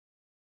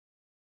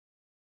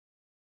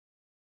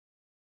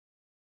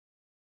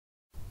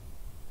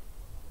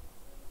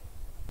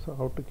So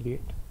how to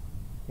create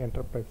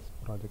enterprise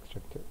project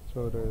structure. So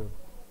ஒரு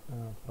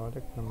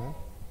project நம்ம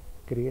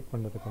create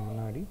பண்ணுறதுக்கு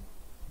முன்னாடி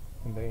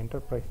இந்த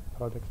என்டர்ப்ரைஸ்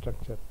ப்ராஜெக்ட்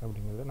ஸ்ட்ரக்சர்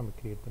அப்படிங்கிறத நம்ம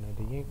க்ரியேட் பண்ணணும்.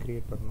 இதை ஏன்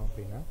க்ரியேட் பண்ணணும்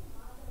அப்படின்னா,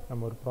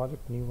 நம்ம ஒரு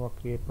ப்ராஜெக்ட் நியூவாக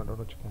க்ரியேட்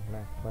பண்ணுறோன்னு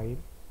வச்சுக்கோங்களேன்.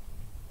 ஃபைல்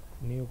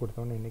நியூ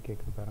கொடுத்தோன்னே என்ன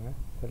கேட்குது பாருங்கள்,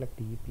 செலக்ட்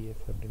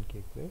இபிஎஸ் அப்படின்னு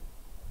கேட்குது.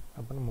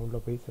 அப்போ நம்ம உள்ளே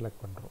போய்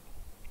செலக்ட் பண்ணுறோம்.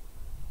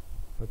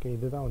 ஓகே,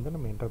 இதுதான் வந்து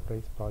நம்ம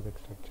என்டர்ப்ரைஸ்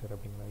ப்ராஜெக்ட் ஸ்ட்ரக்சர்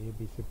அப்படிங்கிற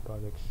ABC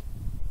projects.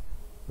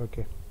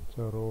 Okay,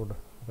 so road,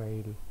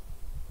 ரயில்,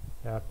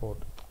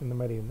 ஏர்போர்ட் இந்த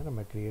மாதிரி வந்து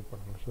நம்ம க்ரியேட்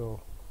பண்ணணும். ஸோ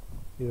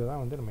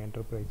இதுதான் வந்து நம்ம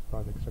என்டர்ப்ரைஸ்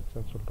ப்ராஜெக்ட்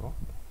ஸ்ட்ரக்சர் சொல்கிறோம்.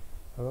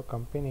 அதாவது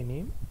கம்பெனி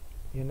நேம்,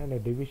 என்னென்ன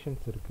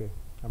டிவிஷன்ஸ் இருக்குது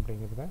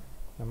அப்படிங்கிறத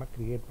நம்ம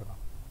க்ரியேட்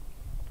பண்ணலாம்.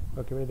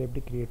 ஓகேவா, இதை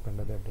எப்படி க்ரியேட்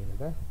பண்ணுறது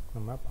அப்படிங்கிறத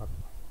நம்ம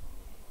பார்க்கலாம்.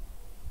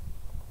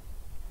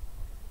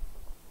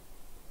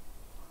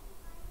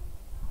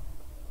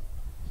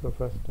 ஸோ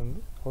ஃபர்ஸ்ட் வந்து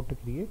how to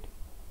create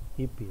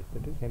EPS,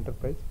 that is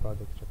enterprise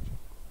project structure.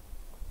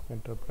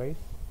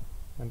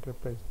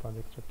 enterprise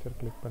project structure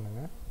click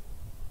பண்ணுங்கள்.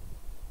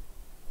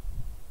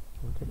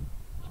 ஓகே,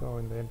 ஸோ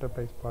இந்த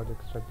என்டர்ப்ரைஸ்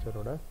ப்ராஜெக்ட்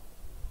ஸ்ட்ரக்சரோட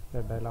இந்த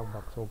டயலாக்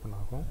பாக்ஸ் ஓப்பன்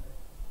ஆகும்.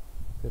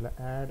 இதில்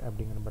ஆட்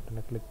அப்படிங்கிற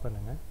பட்டனை கிளிக்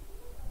பண்ணுங்கள்.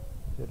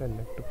 இதில்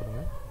லெஃப்ட்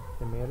கொடுங்க,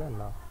 இது மேலே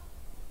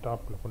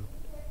டாப்பில்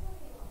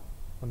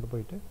கொண்டு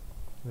போயிட்டு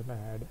இதில்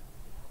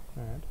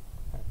ஆட்.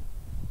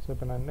 ஸோ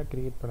இப்போ நான் என்ன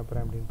க்ரியேட் பண்ண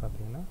போகிறேன் அப்படின்னு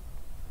பார்த்தீங்கன்னா,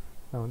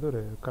 நான் வந்து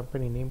ஒரு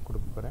கம்பெனி நேம்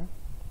கொடுக்க போகிறேன்.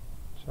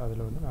 ஸோ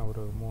அதில் வந்து நான்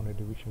ஒரு 3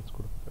 டிவிஷன்ஸ்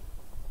கொடுப்பேன்.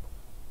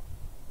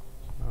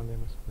 நான் வந்து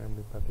என்ன சொல்கிறேன்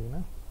அப்படின்னு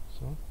பார்த்தீங்கன்னா,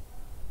 ஸோ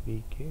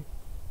பிகே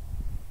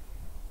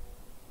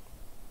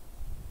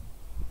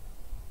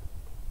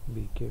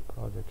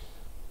ப்ராஜெக்ட்ஸ்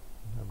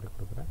அப்படி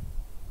கொடுக்குறேன்.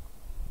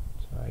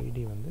 ஸோ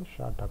ஐடி வந்து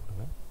ஷார்ட்டாக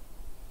கொடுங்க.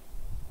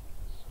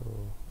 So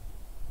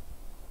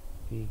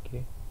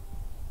PK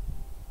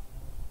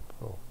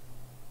bro,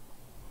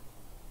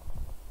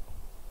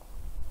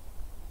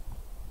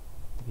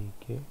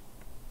 PK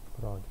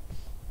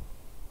projects.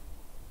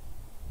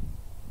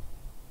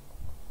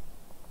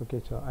 Okay,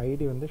 so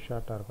ID வந்து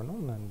ஷார்ட்டாக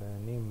இருக்கணும். நான் இந்த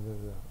நேம்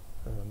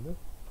வந்து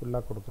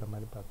ஃபுல்லாக கொடுக்குற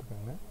மாதிரி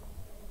பார்த்துக்கோங்க.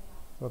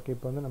 ஓகே,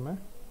 இப்போ வந்து நம்ம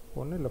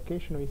ஒன்று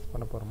லொக்கேஷன் வைஸ்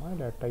பண்ண போகிறோமா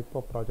இல்லை டைப்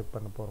ஆஃப் ப்ராஜெக்ட்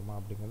பண்ண போகிறோமா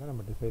அப்படிங்கிறத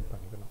நம்ம டிசைட்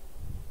பண்ணிக்கணும்.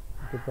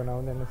 இப்போ நான்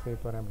வந்து என்ன செய்ய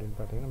போகிறேன் அப்படின்னு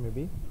பார்த்தீங்கன்னா,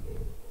 மேபி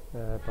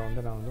இப்போ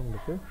வந்து நான் வந்து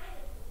உங்களுக்கு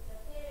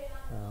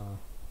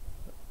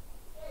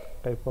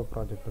டைப் ஆஃப்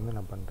ப்ராஜெக்ட் வந்து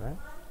நான் பண்ணுறேன்.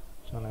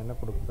 ஸோ நான் என்ன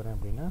கொடுக்க போகிறேன்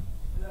அப்படின்னா,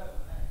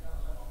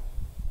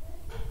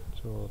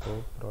 so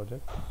road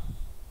project,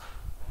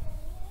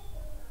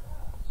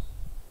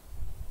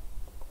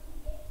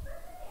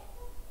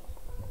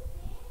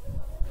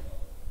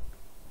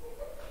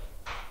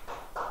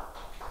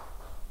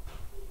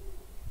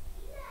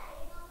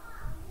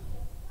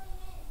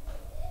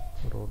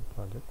 road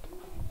project.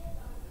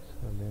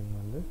 So then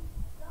வந்து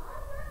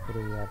ஒரு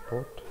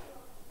ஏர்போர்ட்,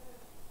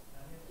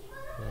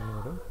 then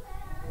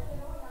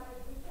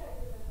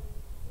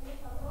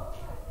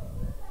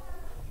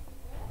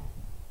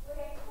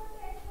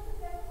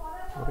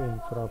ஒரு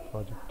இன்ஃப்ரா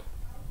ப்ராஜெக்ட்.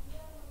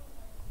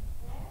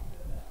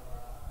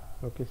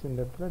 ஓகே, ஸோ இந்த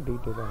இடத்துல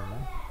டீட்டெயிலாக நம்ம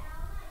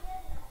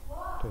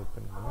டைப்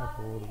பண்ணிக்கோங்க.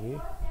 Roadway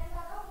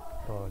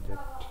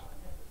project.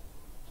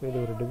 ஸோ இது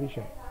ஒரு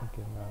டிவிஷன்.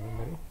 ஓகேங்களா, அதே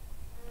மாதிரி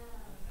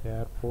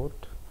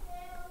ஏர்போர்ட்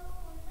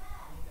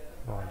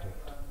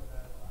ப்ராஜெக்ட்.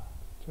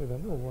 ஸோ இது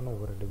வந்து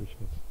ஒவ்வொரு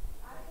டிவிஷன்ஸ்.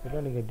 இல்லை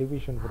நீங்கள்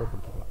டிவிஷன் கூட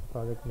கொடுத்துக்கலாம்,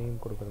 ப்ராஜெக்ட்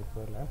நேம் கொடுக்குறதுக்கு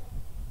பதில்.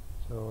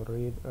 So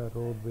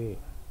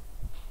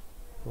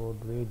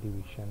roadway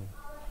division.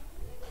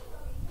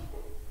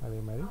 அதே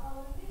மாதிரி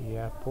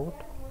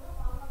ஏர்போர்ட்,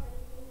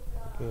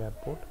 ஓகே,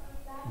 ஏர்போர்ட்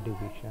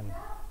டிவிஷன்.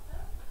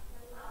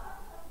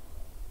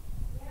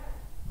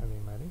 அதே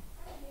மாதிரி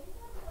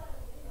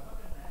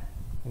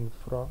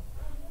இன்ஃப்ரா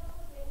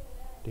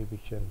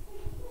டிவிஷன்.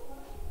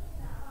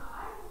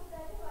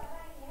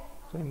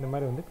 ஸோ இந்த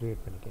மாதிரி வந்து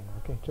க்ரியேட் பண்ணிக்கோங்க.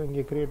 ஓகே, ஸோ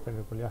இங்கே க்ரியேட்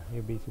பண்ணியிருக்கோம் இல்லையா,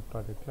 ஏபிசி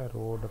ப்ராஜெக்டில்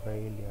ரோடு,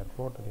 ரயில்,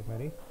 ஏர்போர்ட். அதே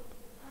மாதிரி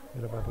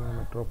இதில் பார்த்தீங்கன்னா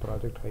metro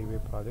project, highway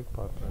project,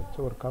 power project.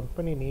 So ஒரு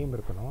கம்பெனி நேம்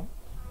இருக்கணும்,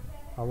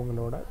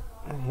 அவங்களோட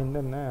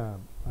என்னென்ன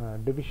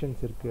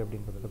டிவிஷன்ஸ் இருக்குது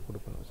அப்படின்றத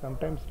கொடுக்கணும்.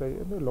 சம்டைம்ஸ்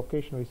வந்து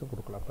லொக்கேஷன் வைஸும்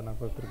கொடுக்கலாம். இப்போ நான்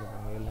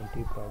கொடுத்துருக்கேன்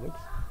எல்என்டி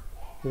ப்ராஜெக்ட்ஸ்,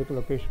 இதுக்கு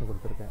லொக்கேஷன்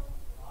கொடுத்துருக்கேன்.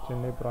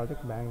 Chennai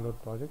project, Bangalore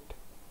project,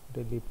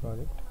 Delhi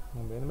project,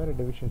 நம்ம இந்த மாதிரி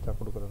டிவிஷன்ஸாக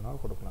கொடுக்குறதுனால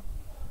கொடுக்கலாம்.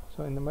 ஸோ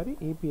இந்த மாதிரி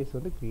இபிஎஸ்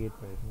வந்து க்ரியேட்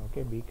பண்ணிடுங்க.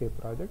 ஓகே, பிகே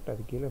ப்ராஜெக்ட்,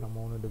 அது கீழே நம்ம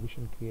 3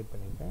 டிவிஷன் க்ரியேட்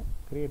பண்ணியிருக்கேன்.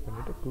 க்ரியேட்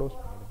பண்ணிவிட்டு க்ளோஸ்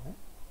பண்ணிவிடுங்க.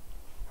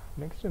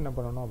 நெக்ஸ்ட் என்ன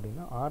பண்ணணும்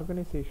அப்படின்னா,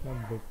 ஆர்கனைசேஷனல்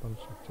பிரேக் டவுன்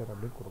ஸ்ட்ரக்சர்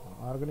அப்படின்னு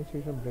கொடுக்கணும்.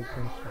 ஆர்கனைசேஷனல் பிரேக்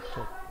டவுன்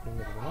ஸ்ட்ரக்சர்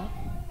அப்படிங்கிறதுனா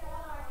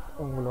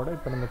உங்களோட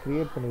இப்போ நம்ம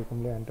க்ரியேட் பண்ணியிருக்கோம்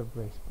இல்லையா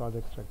என்டர்ப்ரைஸ்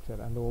ப்ராஜெக்ட்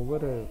ஸ்ட்ரக்சர், அந்த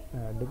ஒவ்வொரு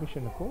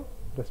டிவிஷனுக்கும்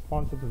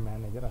ரெஸ்பான்சிபிள்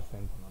மேனேஜர்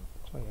அசைன் பண்ணணும்.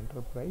 ஸோ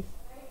என்டர்ப்ரைஸ்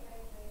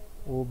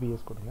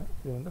OBS கொடுங்க.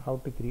 இது வந்து how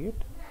to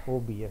create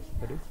OBS,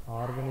 that is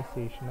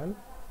organisational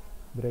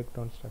break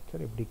down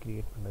structure எப்படி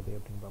க்ரியேட் பண்ணுறது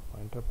அப்படின்னு பார்ப்போம்.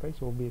 என்டர்ப்ரைஸ்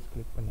OBS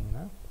கிளிக்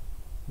பண்ணிங்கன்னா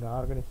இந்த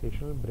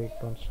ஆர்கனைசேஷனல் பிரேக்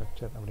டவுன்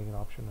ஸ்ட்ரக்சர் அப்படிங்கிற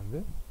ஆப்ஷன் வந்து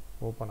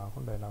ஓப்பன்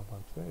ஆகும், டயலாக்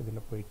பாக்ஸு.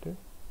 இதில் போயிட்டு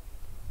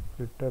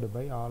ஃபில்டர்டு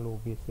பை ஆல்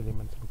OBS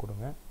எலிமெண்ட்ஸ்னு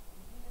கொடுங்க.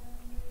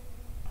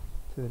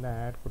 ஸோ இதில்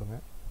ஆட் கொடுங்க,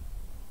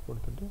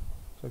 கொடுத்துட்டு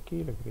ஸோ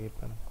கீழே க்ரியேட்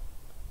பண்ணுங்கள்.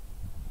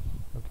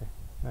 ஓகே,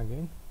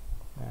 அகெயின்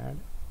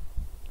ஆட்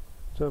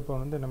ஸோ இப்போ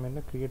வந்து நம்ம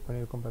என்ன க்ரியேட்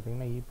பண்ணியிருக்கோம்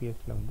பார்த்தீங்கன்னா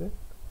இபிஎஸ்சில் வந்து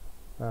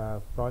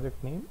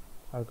ப்ராஜெக்ட் நேம்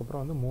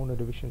அதுக்கப்புறம் வந்து 3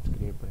 டிவிஷன்ஸ்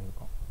க்ரியேட்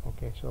பண்ணியிருக்கோம்.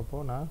 ஓகே, ஸோ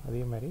அப்போது நான்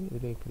அதே மாதிரி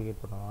இதிலே க்ரியேட்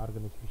பண்ணுவோம்.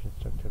 ஆர்கனைசேஷன்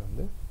ஸ்ட்ரக்சர்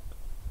வந்து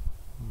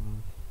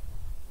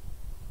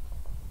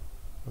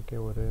ஓகே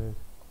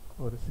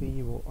ஒரு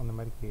சிஇஓ அந்த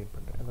மாதிரி க்ரியேட்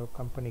பண்ணுறேன். அதாவது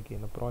கம்பெனிக்கு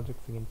இந்த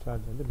ப்ராஜெக்ட்ஸுக்கு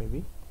இன்சார்ஜ் வந்து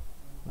மேபி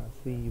நான்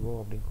சிஇஓ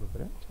அப்படின்னு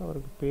கொடுக்குறேன். ஸோ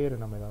அவருக்கு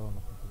பேர் நம்ம ஏதாவது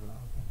ஒன்று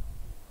கொடுத்துக்கலாம். ஓகே,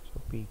 ஸோ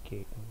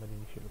பிகே அந்த மாதிரி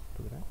இனிஷியல்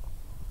கொடுத்துக்கிறேன்.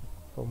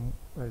 இப்போ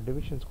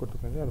டிவிஷன்ஸ்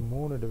கொடுத்துருக்கேன், அது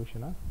 3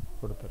 டிவிஷனாக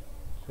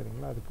கொடுத்துருக்கேன்.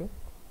 சரிங்களா? அதுக்கு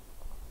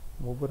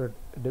ஒவ்வொரு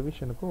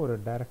டிவிஷனுக்கும் ஒரு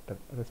டைரக்டர்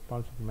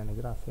ரெஸ்பான்சிபிள்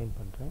மேனேஜராக அசைன்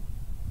பண்ணுறேன்.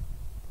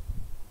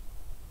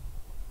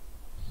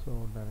 So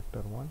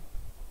director 1,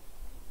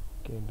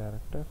 okay,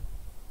 director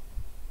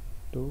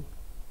 2.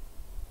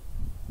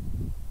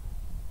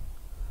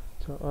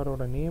 So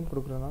அவரோட நேம்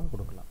கொடுக்குறதுனால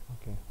கொடுக்கலாம்.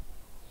 Okay,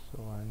 so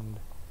and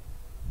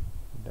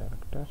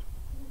director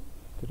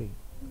 3,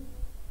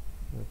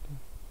 okay,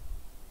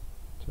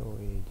 so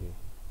AJ,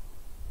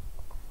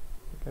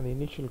 okay, அந்த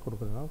இனிஷியல்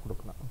கொடுக்குறதுனால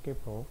கொடுக்கலாம். ஓகே,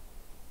 இப்போது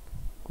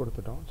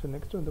கொடுத்துட்டோம். ஸோ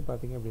நெக்ஸ்ட் வந்து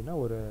பார்த்திங்க அப்படின்னா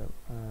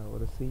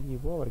ஒரு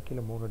சிஇஓ அவர்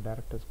கீழே 3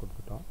 டேரக்டர்ஸ்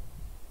கொடுத்துட்டோம்.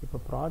 இப்போ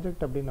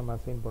ப்ராஜெக்ட் அப்படின்னு நம்ம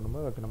அசைன்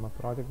பண்ணும்போது அதுக்கு நம்ம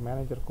ப்ராஜெக்ட்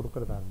மேனேஜர்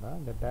கொடுக்குறதா இருந்தால்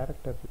இந்த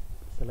டேரக்டர்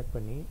செலக்ட்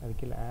பண்ணி அது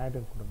கீழே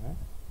ஆடுன்னு கொடுங்க.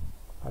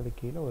 அது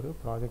கீழே ஒரு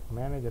ப்ராஜெக்ட்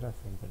மேனேஜராக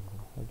அசைன்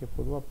பண்ணிக்கணும். ஓகே,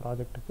 பொதுவாக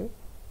ப்ராஜெக்ட்டுக்கு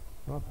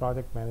நம்ம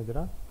ப்ராஜெக்ட்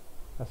மேனேஜராக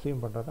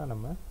அசைன் பண்ணுறதா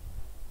நம்ம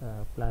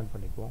பிளான்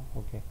பண்ணிக்குவோம்.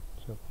 Okay,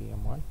 so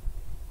PM1.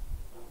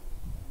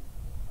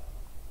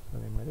 ஸோ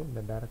அதே மாதிரி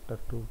இந்த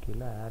டேரக்டர் 2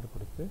 கீழே ஆட்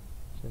கொடுத்து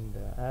ஸோ இந்த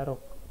ஏரோ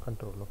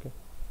கண்ட்ரோல். ஓகே,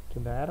 ஸோ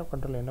இந்த ஏரோ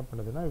கண்ட்ரோல் என்ன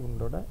பண்ணுதுன்னா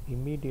இவங்களோட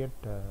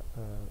இம்மீடியட்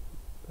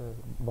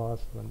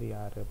பாஸ் வந்து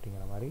யார்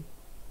அப்படிங்கிற மாதிரி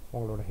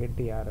உங்களோட ஹெட்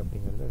யார்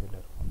அப்படிங்கிறது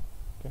இதில் இருக்கும்.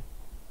 ஓகே,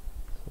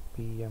 ஸோ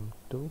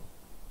PM2,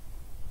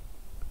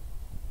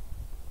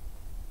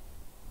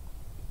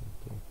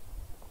 ஓகே,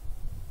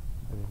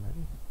 அதே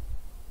மாதிரி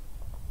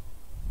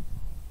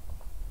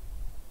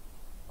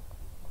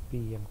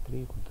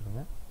PM3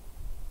 கொடுத்துருங்க.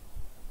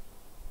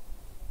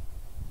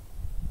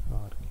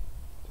 ஓகே,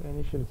 ஸோ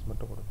இனிஷியல்ஸ்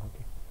மட்டும் கொடுங்க.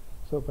 ஓகே,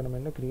 ஸோ இப்போ நம்ம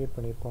என்ன க்ரியேட்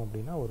பண்ணியிருக்கோம்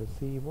அப்படின்னா ஒரு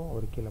சிஇஓ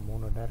ஒரு கீழே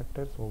 3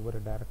 டேரக்டர்ஸ், ஒவ்வொரு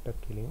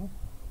டேரக்டர் கீழேயும்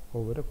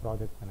ஒவ்வொரு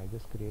ப்ராஜெக்ட்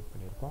மேனேஜர்ஸ் க்ரியேட்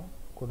பண்ணியிருக்கோம்.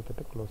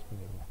 கொடுத்துட்டு க்ளோஸ்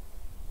பண்ணிடுங்க.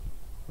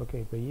 ஓகே,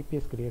 இப்போ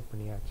இபிஎஸ் க்ரியேட்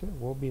பண்ணியாச்சு,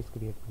 ஓபிஎஸ்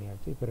க்ரியேட்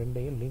பண்ணியாச்சு. இப்போ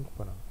ரெண்டையும் லிங்க்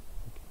பண்ணணும்.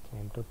 Okay, so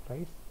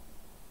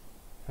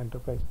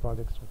enterprise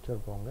project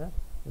structure போங்க.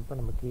 இப்போ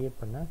நம்ம க்ரியேட்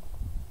பண்ண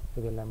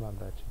இது எல்லாமே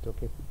வந்தாச்சு.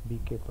 ஓகே,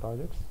 பிகே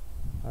ப்ராஜெக்ட்ஸ்,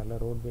 அதில்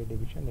roadway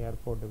division,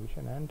 airport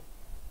division and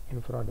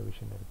infra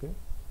division இருக்குது.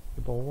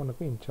 இப்போ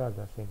ஒவ்வொன்றுக்கும் இன்சார்ஜ்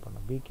அசைன்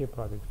பண்ணணும். பிகே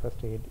ப்ராஜெக்ட்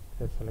ஃபஸ்ட்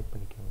செலக்ட்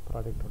பண்ணிக்கோங்க.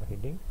 ப்ராஜெக்டோட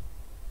ஹெட்டிங்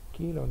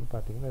கீழே வந்து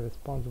பார்த்தீங்கன்னா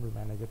ரெஸ்பான்சிபிள்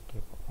மேனேஜர்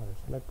கேட்கும். அதை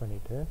செலக்ட்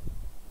பண்ணிவிட்டு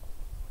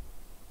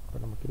இப்போ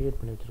நம்ம க்ரியேட்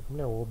பண்ணி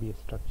வச்சுருக்கோம்ல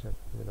ஓபிஎஸ் ஸ்ட்ரக்சர்,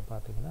 இதில்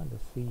பார்த்தீங்கன்னா அந்த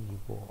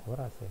சிஇஓ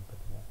அவரை அசைன்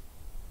பண்ணுங்கள்.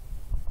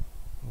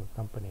 உங்கள்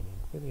கம்பெனி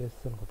நேமுக்கு இது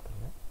எஸ்ன்னு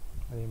கொடுத்துருங்க.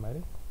 அதே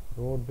மாதிரி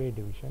ரோட்வே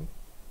டிவிஷன்,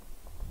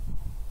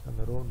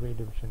 அந்த ரோட்வே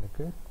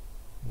டிவிஷனுக்கு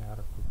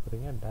யாரை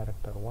கொடுக்குறீங்க,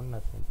 டைரக்டர் 1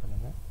 அசைன்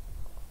பண்ணுங்கள்.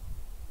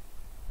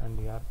 அண்ட்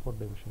ஏர்போர்ட்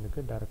டிவிஷனுக்கு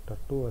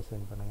டைரக்டர் 2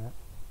 அசைன் பண்ணுங்கள்.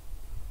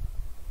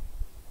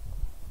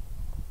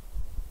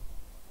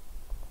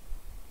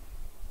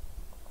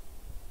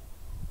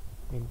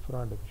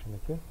 இன்ஃப்ரா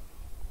டிவிஷனுக்கு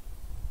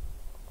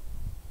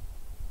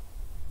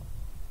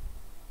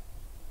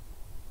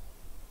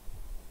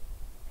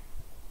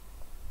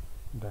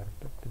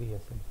டைரக்டர் 3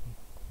 அசைன் பண்ணுங்க.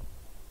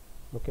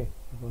 ஓகே,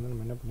 இப்போ வந்து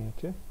நம்ம என்ன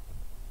பண்ணியாச்சு,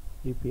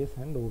 EPS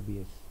and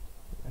OPS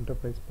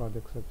enterprise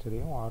project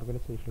ஸ்ட்ரக்சரையும்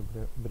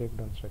organisational break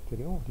down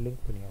ஸ்ட்ரக்சரையும்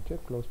link பண்ணியாச்சு.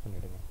 க்ளோஸ்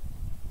பண்ணிவிடுங்க.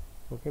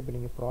 ஓகே, இப்போ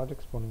நீங்கள்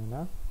ப்ராஜெக்ட்ஸ்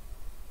போனீங்கன்னா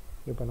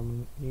இப்போ நம்ம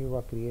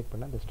நியூவாக க்ரியேட்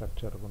பண்ண அந்த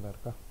ஸ்ட்ரக்சர் இருக்கும் தான்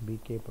இருக்கா,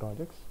 பிகே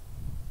ப்ராஜெக்ட்ஸ்.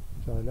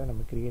 ஸோ அதில்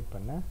நம்ம க்ரியேட்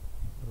பண்ண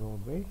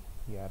ரோட்வே,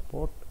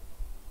 ஏர்போர்ட்,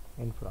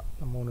 இன்ஃப்ரா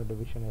 3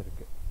 டிவிஷனும்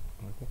இருக்குது.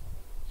 ஓகே,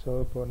 ஸோ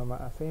இப்போது நம்ம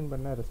அசைன்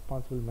பண்ண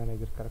ரெஸ்பான்சிபிள்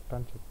மேனேஜர்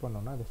கரெக்டானு செக்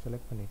பண்ணோன்னா அதை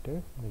செலக்ட் பண்ணிவிட்டு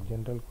இந்த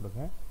ஜென்ரல்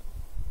கொடுங்க.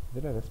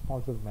 இதில்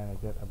ரெஸ்பான்சிபிள்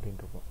மேனேஜர் அப்படின்னு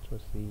இருக்கும். So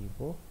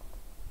CEO,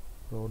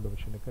 road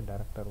டிவிஷனுக்கு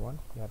director 1,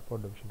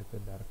 airport டிவிஷனுக்கு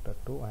director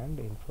 2 and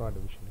infra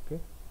டிவிஷனுக்கு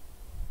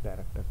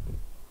director 3.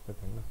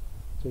 ஓகேங்களா?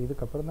 ஸோ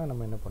இதுக்கப்புறம் தான்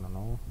நம்ம என்ன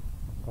பண்ணணும்,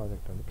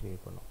 ப்ராஜெக்ட் வந்து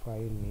க்ரியேட் பண்ணணும்.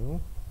 File new.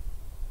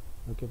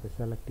 ஓகே, இப்போ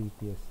செலக்ட்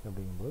இபிஎஸ்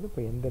அப்படிங்கும்போது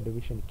இப்போ எந்த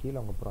டிவிஷன் கீழே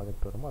உங்கள்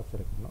ப்ராஜெக்ட் வருமோ அதை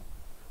செலக்ட் பண்ணணும்.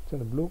 ஸோ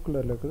இந்த ப்ளூ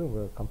கலரில் இருக்கிறது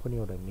உங்கள்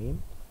கம்பெனியோட நேம்.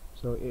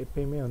 ஸோ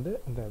எப்பயுமே வந்து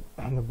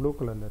அந்த ப்ளூ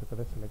கலரில்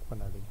இருக்கிறத செலக்ட்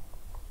பண்ணாதீங்க.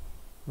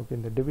 ஓகே,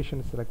 இந்த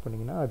டிவிஷன் செலக்ட்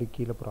பண்ணிங்கன்னா அது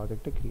கீழே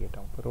ப்ராஜெக்ட்டு க்ரியேட்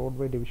ஆகும். இப்போ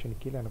ரோட்வே டிவிஷன்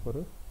கீழே எனக்கு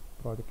ஒரு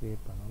ப்ராஜெக்ட்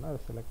க்ரியேட் பண்ணோன்னா அதை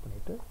செலக்ட்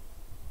பண்ணிவிட்டு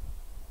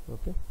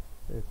ஓகே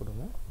இது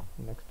கொடுங்க,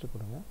 நெக்ஸ்ட்டு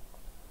கொடுங்க.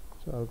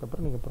 ஸோ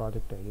அதுக்கப்புறம் நீங்கள்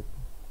project ID,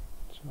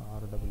 so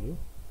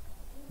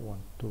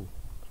RW12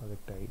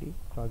 project ID,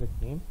 project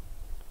name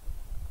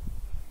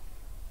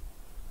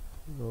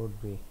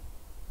roadway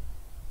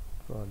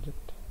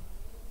project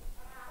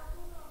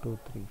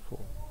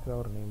 234, இதை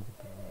ஒரு நேம்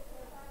கொடுத்துருங்க.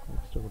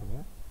 நெக்ஸ்ட்டு கொடுங்க.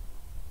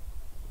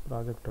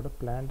 ப்ராஜெக்டோட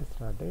பிளான்ட்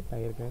ஸ்டார்ட் டேட்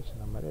நான் ஏற்கனவே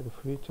சொன்ன மாதிரி அது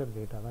ஃபியூச்சர்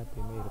டேட்டாக தான்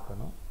எப்பயுமே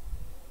இருக்கணும்.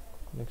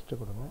 நெக்ஸ்ட்டு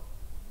கொடுங்க.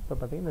 இப்போ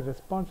பார்த்தீங்கன்னா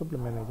ரெஸ்பான்சிபிள்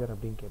மேனேஜர்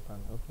அப்படின்னு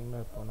கேட்பாங்க. ஓகேங்களா?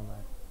 இப்போ நம்ம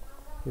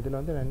இதில்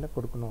வந்து நான் என்ன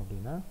கொடுக்கணும்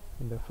அப்படின்னா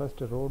இந்த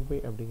ஃபர்ஸ்ட் ரோட்வே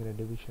அப்படிங்கிற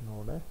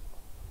டிவிஷனோட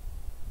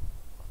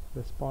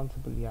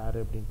ரெஸ்பான்சிபிள் யார்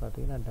அப்படின்னு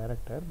பார்த்தீங்கன்னா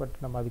டைரக்டர். பட்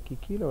நம்ம அதுக்கு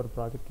கீழே ஒரு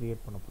ப்ராஜெக்ட்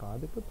க்ரியேட் பண்ண போகிறோம்.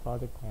 அதுக்கு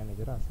ப்ராஜெக்ட்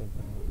மேனேஜரை அசைன்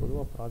பண்ணுங்கள்.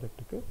 பொதுவாக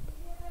ப்ராஜெக்ட்டுக்கு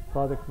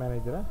ப்ராஜெக்ட்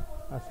மேனேஜரை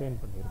அசைன்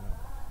பண்ணிடுங்க.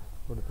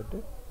 கொடுத்துட்டு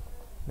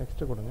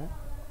நெக்ஸ்ட்டு கொடுங்க,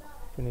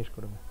 ஃபினிஷ்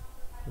கொடுங்க.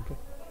 ஓகே,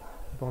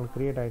 இப்போ உங்களுக்கு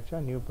க்ரியேட் ஆகிடுச்சா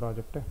நியூ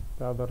ப்ராஜெக்ட்டு.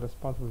 அதோட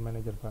ரெஸ்பான்சிபிள்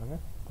மேனேஜர்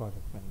பாருங்கள்,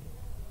 ப்ராஜெக்ட் மேனேஜர்.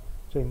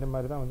 ஸோ இந்த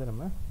மாதிரி தான் வந்து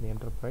நம்ம இந்த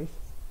என்டர்பிரைஸ்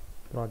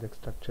ப்ராஜெக்ட்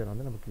ஸ்ட்ரக்சர்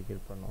வந்து நம்ம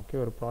க்ரியேட் பண்ணணும். ஓகே,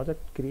 ஒரு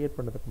ப்ராஜெக்ட் க்ரியேட்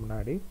பண்ணுறதுக்கு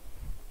முன்னாடி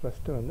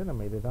ஃபஸ்ட்டு வந்து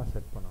நம்ம இது தான்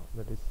செட் பண்ணோம்.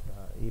 That is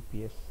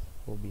EPS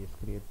OBS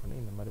create பண்ணி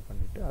இந்த மாதிரி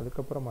பண்ணிவிட்டு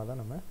அதுக்கப்புறமா தான்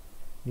நம்ம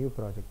நியூ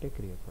ப்ராஜெக்டே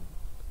க்ரியேட்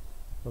பண்ணணும்.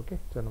 ஓகே,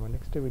 ஸோ நம்ம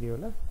நெக்ஸ்ட்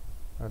வீடியோவில்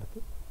அடுத்து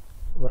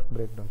ஒர்க்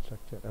பிரேக் டவுன்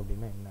ஸ்ட்ரக்சர்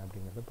அப்படின்னா என்ன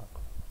அப்படிங்கிறத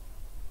பார்க்கலாம்.